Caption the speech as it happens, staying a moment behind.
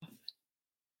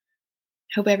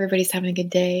Hope everybody's having a good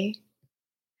day.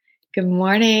 Good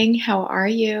morning. How are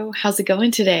you? How's it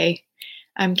going today?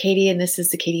 I'm Katie, and this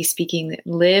is the Katie Speaking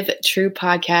Live True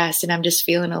podcast. And I'm just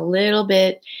feeling a little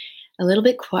bit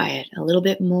quiet, a little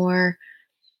bit more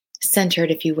centered,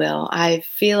 if you will. I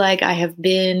feel like I have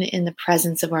been in the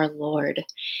presence of our Lord.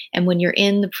 And when you're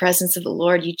in the presence of the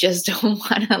Lord, you just don't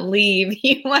want to leave.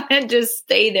 You want to just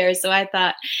stay there. So I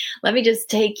thought, let me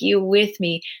just take you with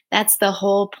me. That's the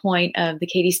whole point of the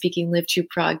Katie Speaking Live True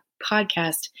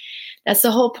podcast. That's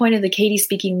the whole point of the Katie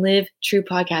Speaking Live True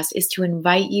podcast, is to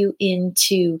invite you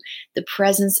into the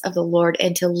presence of the Lord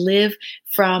and to live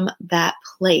from that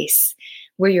place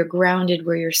where you're grounded,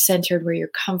 where you're centered, where you're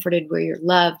comforted, where you're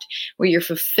loved, where you're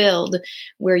fulfilled,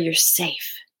 where you're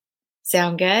safe.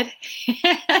 Sound good?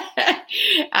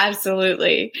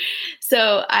 Absolutely.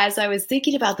 So as I was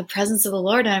thinking about the presence of the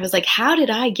Lord, and I was like, how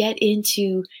did I get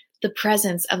into the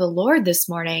presence of the Lord this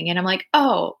morning? And I'm like,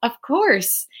 oh, of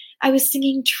course. I was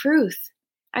singing truth.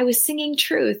 It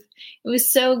was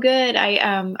so good.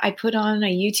 I put on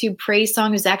a YouTube praise song.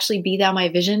 It was actually Be Thou My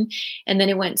Vision. And then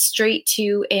it went straight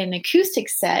to an acoustic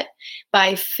set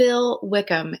by Phil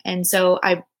Wickham. And so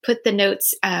I put the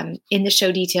notes in the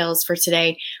show details for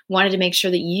today. Wanted to make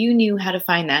sure that you knew how to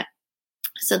find that.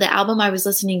 So the album I was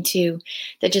listening to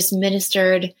that just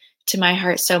ministered to my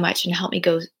heart so much and helped me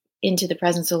go into the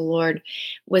presence of the Lord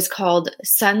was called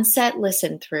Sunset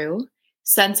Listen Through.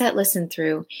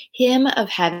 Hymn of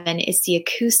Heaven is the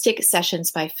acoustic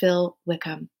sessions by Phil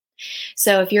Wickham.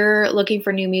 So if you're looking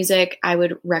for new music, I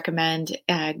would recommend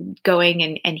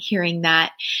going and hearing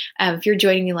that. If you're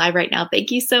joining me live right now,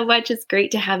 thank you so much. It's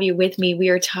great to have you with me. We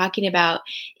are talking about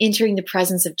entering the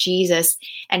presence of Jesus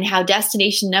and how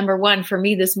destination number one for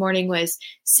me this morning was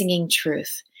singing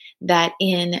truth. That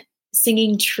in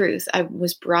singing truth, I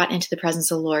was brought into the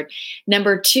presence of the Lord.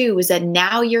 Number two was that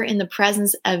now you're in the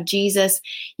presence of Jesus.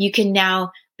 You can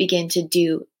now begin to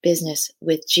do business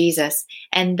with Jesus.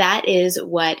 And that is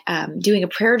what doing a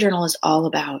prayer journal is all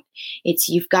about. It's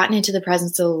you've gotten into the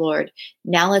presence of the Lord.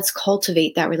 Now let's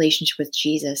cultivate that relationship with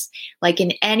Jesus. Like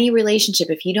in any relationship,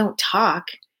 if you don't talk,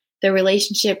 the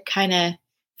relationship kind of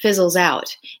fizzles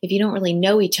out. If you don't really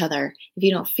know each other, if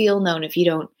you don't feel known, if you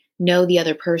don't know the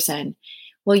other person,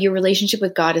 well, your relationship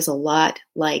with God is a lot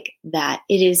like that.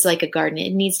 It is like a garden.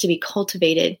 It needs to be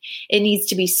cultivated. It needs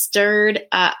to be stirred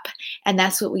up. And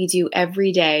that's what we do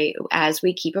every day as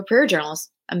we keep a prayer journal. It's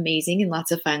amazing and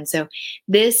lots of fun. So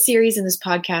this series and this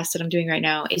podcast that I'm doing right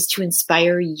now is to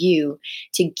inspire you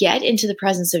to get into the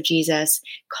presence of Jesus,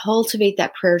 cultivate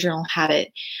that prayer journal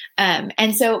habit.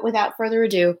 And so without further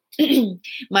ado,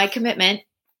 my commitment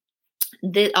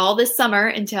all this summer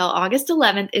until August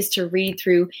 11th is to read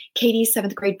through Katie's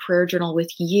 7th grade prayer journal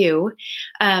with you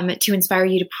to inspire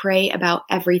you to pray about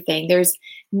everything. There's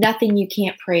nothing you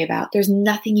can't pray about. There's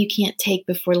nothing you can't take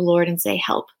before the Lord and say,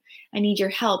 help. I need your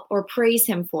help, or praise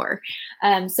him for.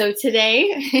 So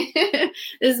today,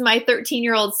 this is my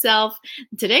 13-year-old self.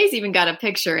 Today's even got a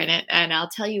picture in it, and I'll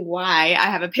tell you why.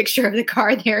 I have a picture of the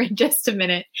car there in just a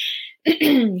minute.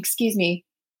 Excuse me.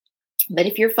 But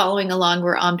if you're following along,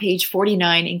 we're on page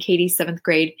 49 in Katie's 7th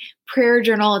grade prayer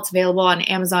journal. It's available on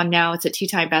Amazon now. It's a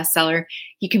 2-time bestseller.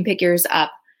 You can pick yours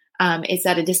up. It's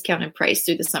at a discounted price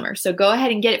through the summer. So go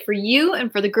ahead and get it for you and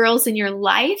for the girls in your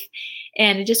life.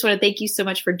 And I just want to thank you so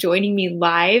much for joining me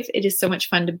live. It is so much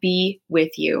fun to be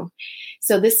with you.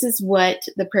 So this is what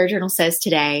the prayer journal says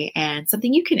today, and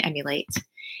something you can emulate.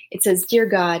 It says, Dear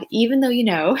God, even though you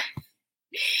know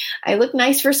I look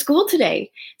nice for school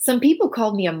today. Some people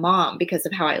called me a mom because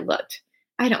of how I looked.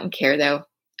 I don't care though.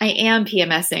 I am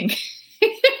PMSing,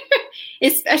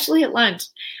 especially at lunch.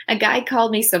 A guy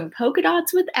called me some polka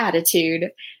dots with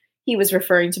attitude. He was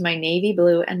referring to my navy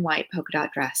blue and white polka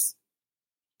dot dress.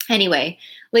 Anyway,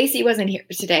 Lacey wasn't here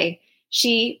today.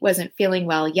 She wasn't feeling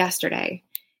well yesterday.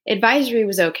 Advisory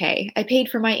was okay. I paid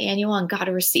for my annual and got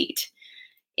a receipt.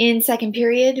 In second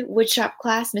period, woodshop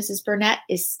class, Mrs. Burnett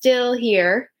is still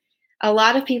here. A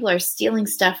lot of people are stealing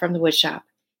stuff from the woodshop.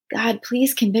 God,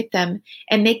 please convict them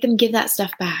and make them give that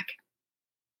stuff back.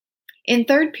 In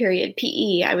third period,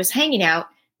 PE, I was hanging out,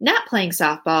 not playing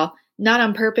softball, not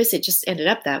on purpose, it just ended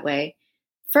up that way.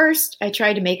 First, I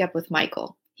tried to make up with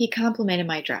Michael. He complimented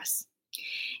my dress.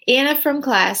 Anna from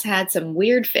class had some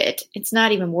weird fit. It's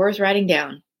not even worth writing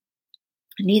down.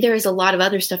 Neither is a lot of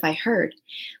other stuff I heard.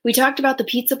 We talked about the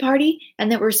pizza party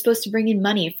and that we're supposed to bring in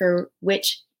money for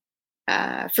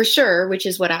sure, which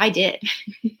is what I did.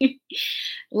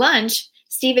 Lunch,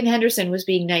 Stephen Henderson was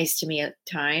being nice to me at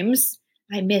times.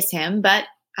 I miss him, but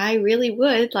I really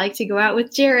would like to go out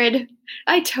with Jared.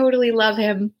 I totally love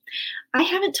him. I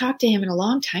haven't talked to him in a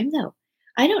long time, though.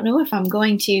 I don't know if I'm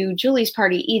going to Julie's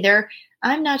party either.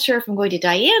 I'm not sure if I'm going to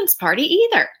Diane's party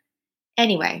either.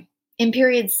 Anyway, in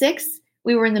period 6,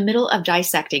 we were in the middle of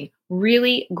dissecting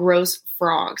really gross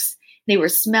frogs. They were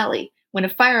smelly when a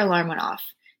fire alarm went off.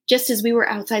 Just as we were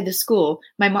outside the school,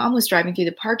 my mom was driving through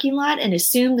the parking lot and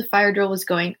assumed the fire drill was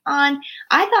going on.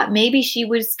 I thought maybe she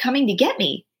was coming to get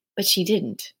me, but she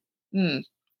didn't.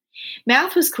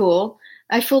 Math was cool.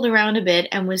 I fooled around a bit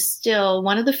and was still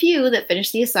one of the few that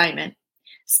finished the assignment.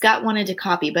 Scott wanted to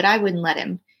copy, but I wouldn't let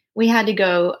him. We had to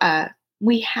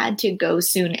go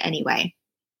soon anyway.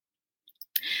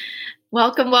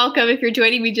 Welcome, welcome if you're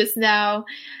joining me just now.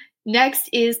 Next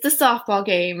is the softball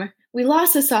game. We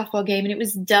lost the softball game and it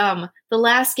was dumb. The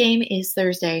last game is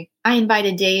Thursday. I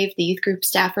invited Dave, the youth group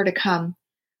staffer, to come.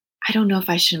 I don't know if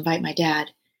I should invite my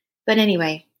dad. But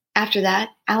anyway, after that,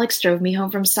 Alex drove me home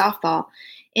from softball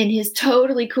in his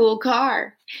totally cool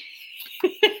car.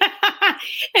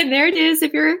 And there it is.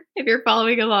 If you're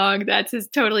following along, that's his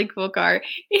totally cool car.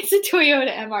 It's a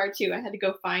Toyota MR2. I had to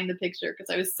go find the picture because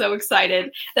I was so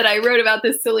excited that I wrote about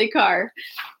this silly car.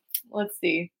 Let's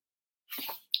see.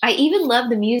 I even love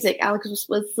the music Alex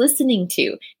was listening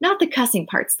to. Not the cussing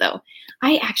parts, though.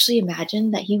 I actually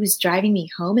imagined that he was driving me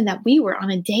home and that we were on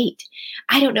a date.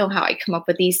 I don't know how I come up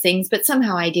with these things, but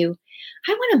somehow I do.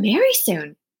 I want to marry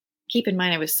soon. Keep in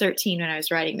mind I was 13 when I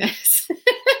was writing this.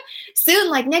 Soon,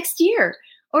 like next year.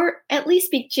 Or at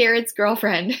least be Jared's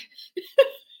girlfriend.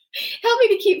 Help me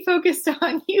to keep focused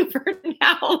on you for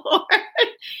now, Lord.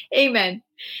 Amen.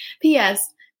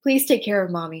 P.S. Please take care of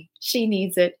Mommy. She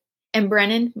needs it. And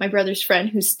Brennan, my brother's friend,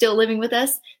 who's still living with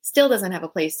us, still doesn't have a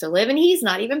place to live, and he's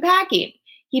not even packing.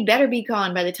 He better be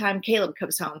gone by the time Caleb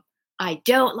comes home. I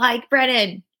don't like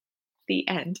Brennan. The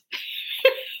end.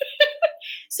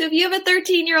 So if you have a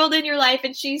 13-year-old in your life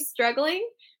and she's struggling,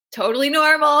 totally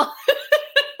normal.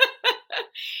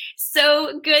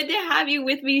 So good to have you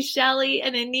with me, Shelly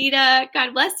and Anita.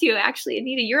 God bless you. Actually,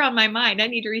 Anita, you're on my mind. I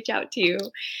need to reach out to you.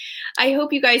 I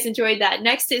hope you guys enjoyed that.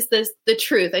 Next is the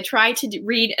truth. I try to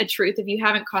read a truth. If you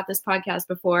haven't caught this podcast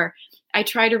before, I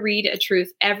try to read a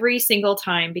truth every single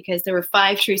time because there were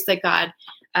 5 truths that God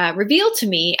revealed to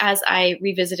me as I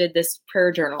revisited this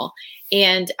prayer journal.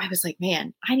 And I was like,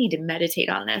 man, I need to meditate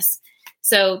on this.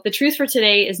 So the truth for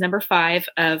today is number 5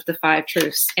 of the 5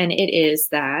 truths. And it is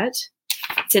that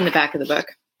it's in the back of the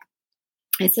book.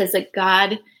 It says that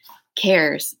God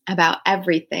cares about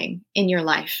everything in your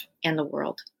life and the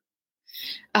world.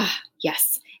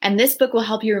 Yes. And this book will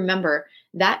help you remember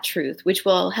that truth, which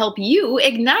will help you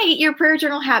ignite your prayer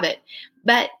journal habit.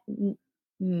 But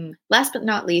last but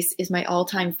not least is my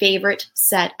all-time favorite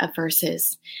set of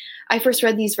verses. I first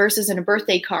read these verses in a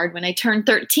birthday card when I turned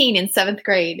 13 in 7th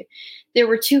grade. There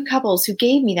were 2 couples who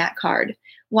gave me that card.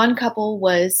 One couple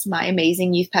was my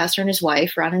amazing youth pastor and his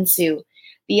wife, Ron and Sue.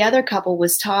 The other couple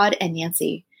was Todd and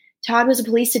Nancy. Todd was a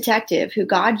police detective who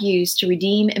God used to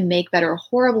redeem and make better a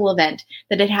horrible event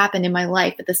that had happened in my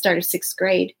life at the start of 6th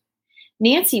grade.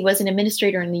 Nancy was an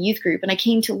administrator in the youth group, and I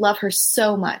came to love her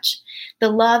so much. The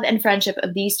love and friendship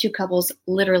of these 2 couples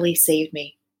literally saved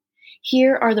me.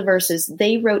 Here are the verses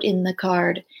they wrote in the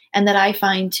card and that I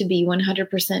find to be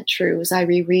 100% true as I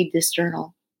reread this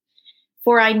journal.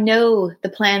 For I know the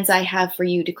plans I have for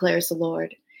you, declares the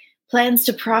Lord. Plans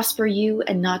to prosper you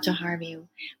and not to harm you.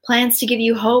 Plans to give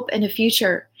you hope and a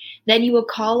future. Then you will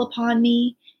call upon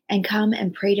me and come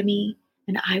and pray to me,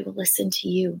 and I will listen to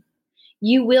you.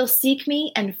 You will seek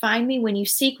me and find me when you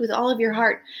seek with all of your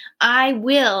heart. I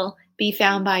will be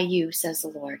found by you, says the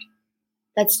Lord.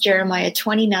 That's Jeremiah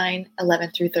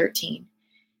 29:11-13.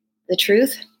 The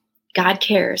truth, God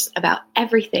cares about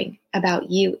everything about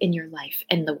you in your life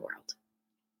and the world.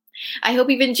 I hope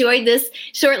you've enjoyed this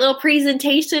short little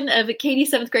presentation of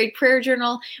Katie's 7th grade prayer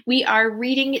journal. We are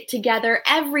reading it together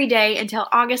every day until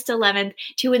August 11th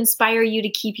to inspire you to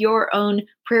keep your own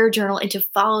prayer journal and to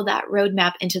follow that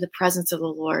roadmap into the presence of the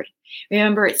Lord.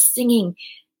 Remember, it's singing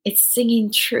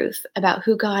truth about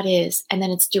who God is, and then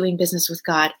it's doing business with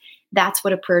God. That's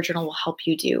what a prayer journal will help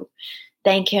you do.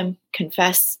 Thank Him,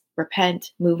 confess,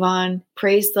 repent, move on.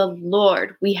 Praise the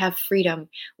Lord. We have freedom.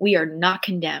 We are not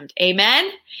condemned.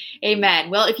 Amen? Amen.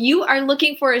 Well, if you are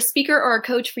looking for a speaker or a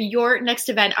coach for your next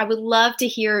event, I would love to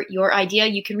hear your idea.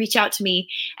 You can reach out to me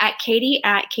at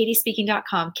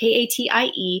Katie@katiespeaking.com,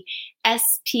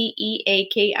 speaking.com,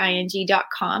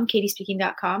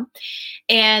 katiespeaking.com.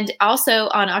 And also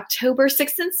on October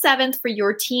 6th and 7th for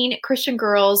your teen Christian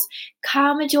girls,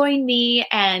 come join me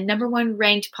and number one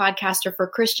ranked podcaster for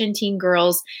Christian teen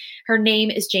girls. Her name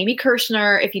is Jamie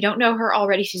Kirshner. If you don't know her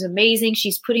already, she's amazing.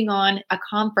 She's putting on a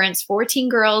conference for teen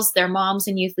girls, their moms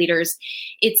and youth leaders.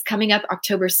 It's coming up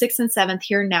October 6th and 7th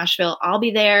here in Nashville. I'll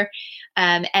be there,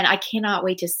 and I cannot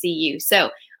wait to see you.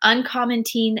 So Uncommon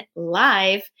Teen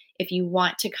Live if you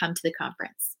want to come to the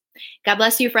conference. God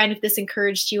bless you, friend. If this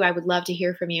encouraged you, I would love to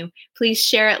hear from you. Please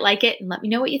share it, like it, and let me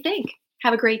know what you think.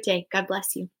 Have a great day. God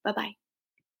bless you. Bye-bye.